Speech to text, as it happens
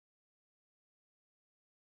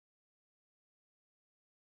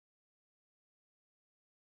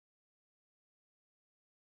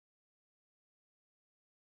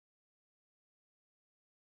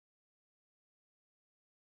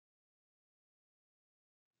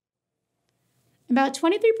About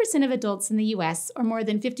 23% of adults in the U.S., or more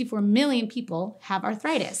than 54 million people, have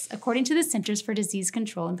arthritis, according to the Centers for Disease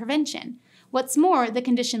Control and Prevention. What's more, the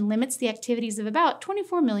condition limits the activities of about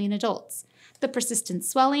 24 million adults. The persistent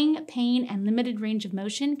swelling, pain, and limited range of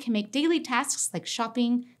motion can make daily tasks like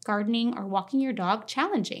shopping, gardening, or walking your dog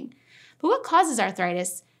challenging. But what causes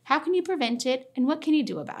arthritis? How can you prevent it? And what can you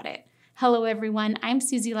do about it? Hello, everyone. I'm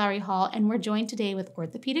Susie Lowry Hall, and we're joined today with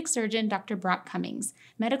orthopedic surgeon Dr. Brock Cummings,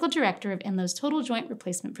 medical director of Enloe's Total Joint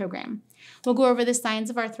Replacement Program. We'll go over the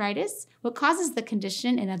signs of arthritis, what causes the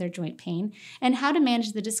condition and other joint pain, and how to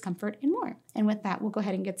manage the discomfort and more. And with that, we'll go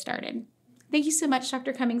ahead and get started. Thank you so much,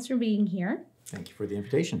 Dr. Cummings, for being here. Thank you for the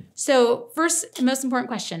invitation. So first, and most important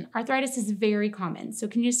question, arthritis is very common. So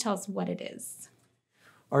can you just tell us what it is?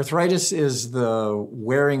 Arthritis is the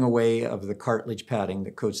wearing away of the cartilage padding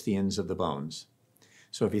that coats the ends of the bones.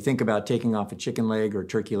 So if you think about taking off a chicken leg or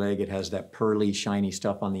turkey leg, it has that pearly, shiny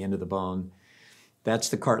stuff on the end of the bone. That's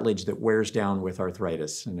the cartilage that wears down with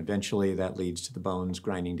arthritis, and eventually that leads to the bones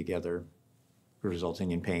grinding together,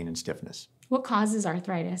 resulting in pain and stiffness. What causes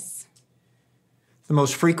arthritis? The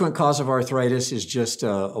most frequent cause of arthritis is just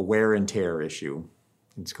a wear and tear issue.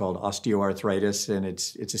 It's called osteoarthritis, and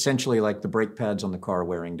it's essentially like the brake pads on the car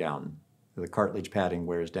wearing down. The cartilage padding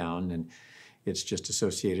wears down, and it's just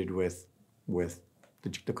associated with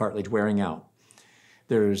the cartilage wearing out.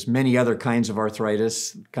 There's many other kinds of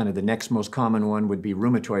arthritis. Kind of the next most common one would be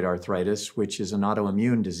rheumatoid arthritis, which is an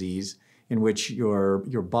autoimmune disease in which your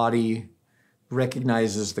body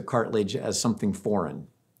recognizes the cartilage as something foreign,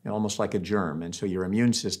 almost like a germ. And so your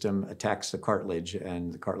immune system attacks the cartilage,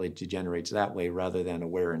 and the cartilage degenerates that way rather than a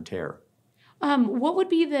wear and tear. What would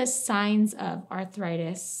be the signs of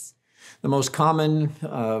arthritis? The most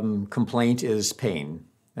common complaint is pain.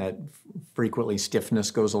 Frequently stiffness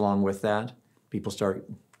goes along with that. People start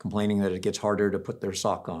complaining that it gets harder to put their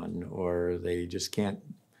sock on, or they just can't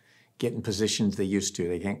get in positions they used to.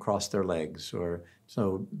 They can't cross their legs.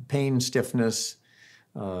 So pain, stiffness,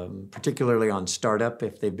 particularly on startup,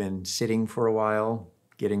 if they've been sitting for a while,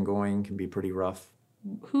 getting going can be pretty rough.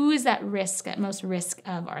 Who is at most risk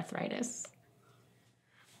of arthritis?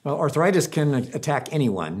 Well, arthritis can attack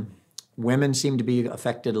anyone. Women seem to be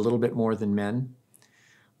affected a little bit more than men.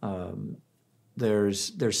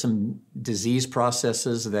 There's some disease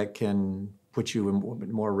processes that can put you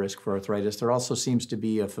in more risk for arthritis. There also seems to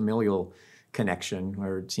be a familial connection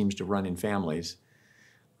where it seems to run in families.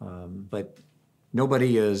 But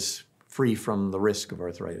nobody is free from the risk of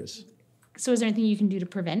arthritis. So is there anything you can do to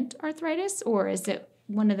prevent arthritis, or is it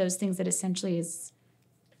one of those things that essentially is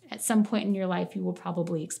at some point in your life you will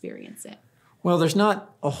probably experience it? Well, there's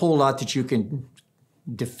not a whole lot that you can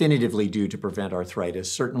definitively do to prevent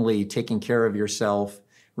arthritis. Certainly taking care of yourself,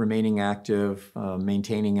 remaining active,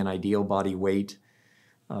 maintaining an ideal body weight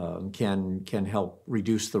can help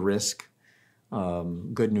reduce the risk.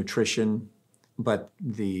 Good nutrition. But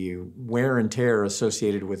the wear and tear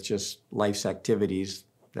associated with just life's activities,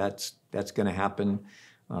 that's going to happen.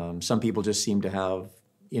 Some people just seem to have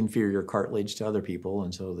inferior cartilage to other people,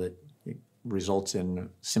 and so that it results in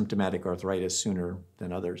symptomatic arthritis sooner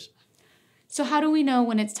than others. So how do we know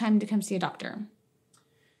when it's time to come see a doctor?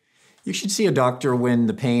 You should see a doctor when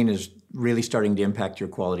the pain is really starting to impact your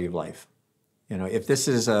quality of life. If this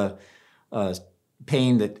is a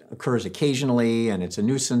pain that occurs occasionally and it's a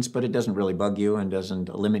nuisance, but it doesn't really bug you and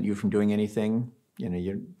doesn't limit you from doing anything,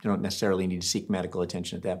 you don't necessarily need to seek medical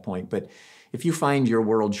attention at that point. But if you find your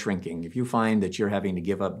world shrinking, if you find that you're having to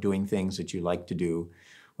give up doing things that you like to do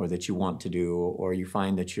or that you want to do, or you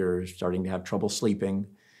find that you're starting to have trouble sleeping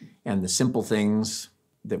and the simple things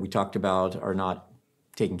that we talked about are not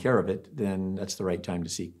taking care of it, then that's the right time to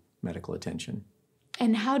seek medical attention.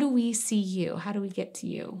 And how do we see you? How do we get to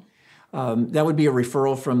you? That would be a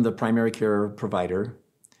referral from the primary care provider.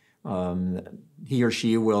 He or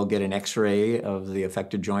she will get an x-ray of the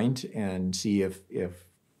affected joint and see if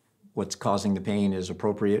what's causing the pain is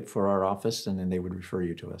appropriate for our office, and then they would refer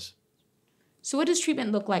you to us. So what does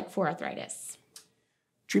treatment look like for arthritis?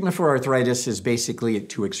 Treatment for arthritis is basically at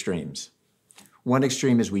two extremes. One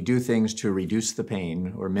extreme is we do things to reduce the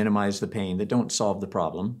pain or minimize the pain that don't solve the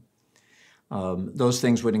problem. Those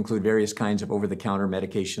things would include various kinds of over-the-counter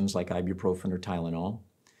medications like ibuprofen or Tylenol.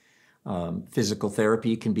 Physical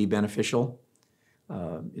therapy can be beneficial.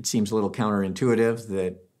 It seems a little counterintuitive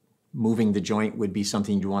that moving the joint would be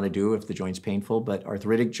something you want to do if the joint's painful, but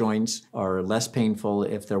arthritic joints are less painful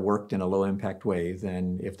if they're worked in a low-impact way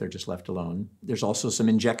than if they're just left alone. There's also some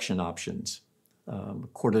injection options.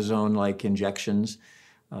 Cortisone-like injections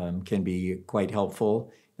can be quite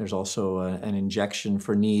helpful. There's also an injection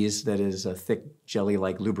for knees that is a thick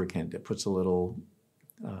jelly-like lubricant that puts a little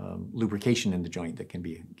lubrication in the joint that can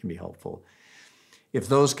be helpful. If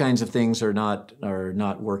those kinds of things are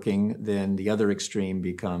not working, then the other extreme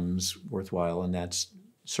becomes worthwhile, and that's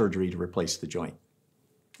surgery to replace the joint.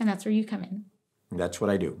 And that's where you come in. That's what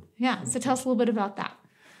I do. Yeah, so tell us a little bit about that.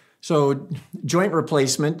 So joint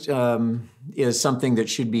replacement is something that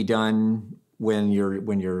should be done when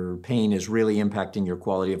your pain is really impacting your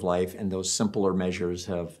quality of life and those simpler measures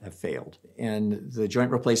have failed. And the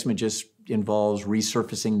joint replacement just involves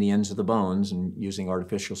resurfacing the ends of the bones and using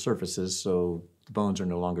artificial surfaces so the bones are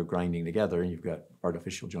no longer grinding together and you've got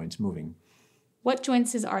artificial joints moving. What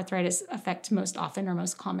joints does arthritis affect most often or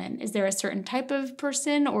most common? Is there a certain type of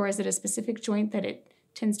person, or is it a specific joint that it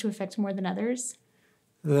tends to affect more than others?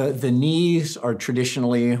 The knees are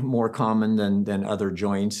traditionally more common than other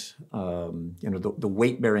joints. The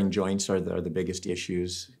weight-bearing joints are the biggest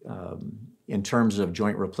issues. In terms of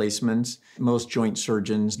joint replacements, most joint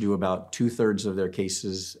surgeons do about 2/3 of their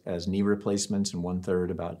cases as knee replacements, and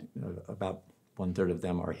about one-third of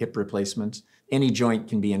them are hip replacements. Any joint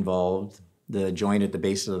can be involved. The joint at the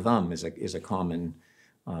base of the thumb is a common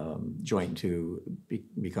joint to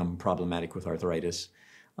become problematic with arthritis.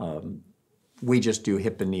 We just do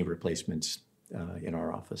hip and knee replacements in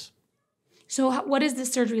our office. So what does the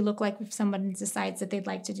surgery look like if someone decides that they'd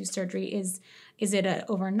like to do surgery? Is it an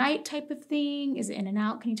overnight type of thing? Is it in and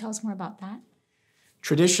out? Can you tell us more about that?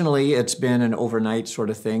 Traditionally, it's been an overnight sort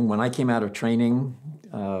of thing. When I came out of training,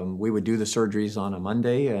 we would do the surgeries on a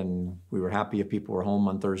Monday, and we were happy if people were home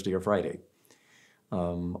on Thursday or Friday.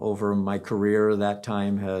 Over my career, that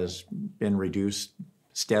time has been reduced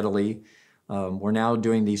steadily. We're now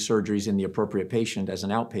doing these surgeries in the appropriate patient as an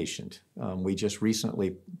outpatient. We just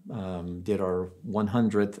recently did our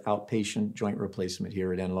 100th outpatient joint replacement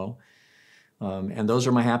here at Enloe. And those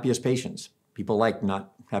are my happiest patients. People like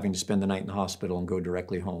not having to spend the night in the hospital and go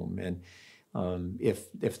directly home. And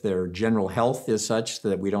if their general health is such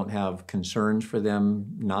that we don't have concerns for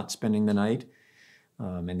them not spending the night,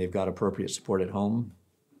 and they've got appropriate support at home,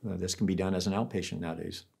 this can be done as an outpatient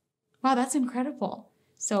nowadays. Wow, that's incredible.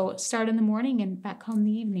 So start in the morning and back home in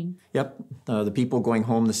the evening. Yep. The people going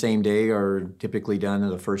home the same day are typically done in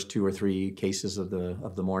the first 2 or 3 cases of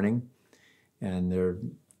the morning, and they're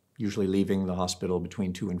usually leaving the hospital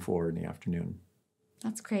between 2 and 4 in the afternoon.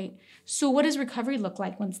 That's great. So what does recovery look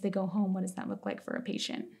like once they go home? What does that look like for a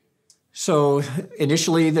patient? So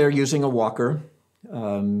initially they're using a walker.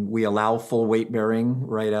 We allow full weight bearing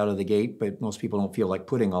right out of the gate, but most people don't feel like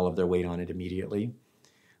putting all of their weight on it immediately.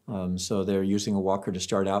 So they're using a walker to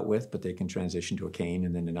start out with, but they can transition to a cane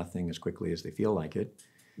and then to nothing as quickly as they feel like it.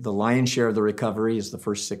 The lion's share of the recovery is the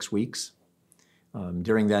first 6 weeks.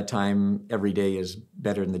 During that time, every day is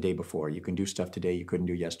better than the day before. You can do stuff today you couldn't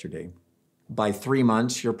do yesterday. By 3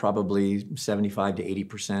 months, you're probably 75 to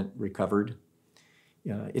 80% recovered.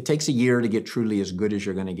 It takes a year to get truly as good as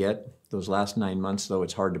you're going to get. Those last 9 months, though,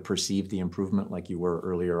 it's hard to perceive the improvement like you were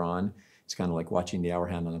earlier on. It's kind of like watching the hour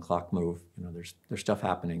hand on the clock move. There's stuff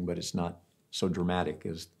happening, but it's not so dramatic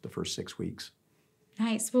as the first 6 weeks.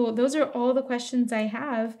 Nice. Well, those are all the questions I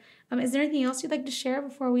have. Is there anything else you'd like to share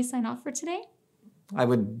before we sign off for today? I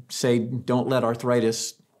would say don't let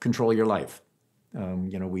arthritis control your life.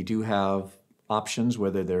 We do have options,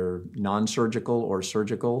 whether they're non-surgical or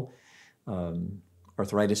surgical.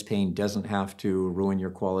 Arthritis pain doesn't have to ruin your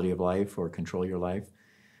quality of life or control your life.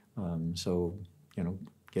 So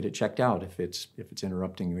get it checked out if it's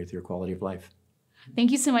interrupting with your quality of life.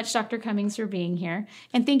 Thank you so much, Dr. Cummings, for being here.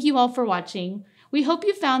 And thank you all for watching. We hope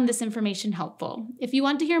you found this information helpful. If you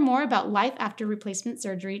want to hear more about life after replacement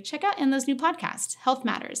surgery, check out Enloe's new podcast, Health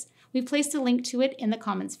Matters. We've placed a link to it in the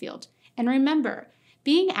comments field. And remember,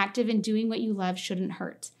 being active and doing what you love shouldn't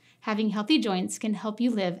hurt. Having healthy joints can help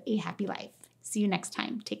you live a happy life. See you next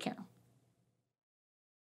time. Take care.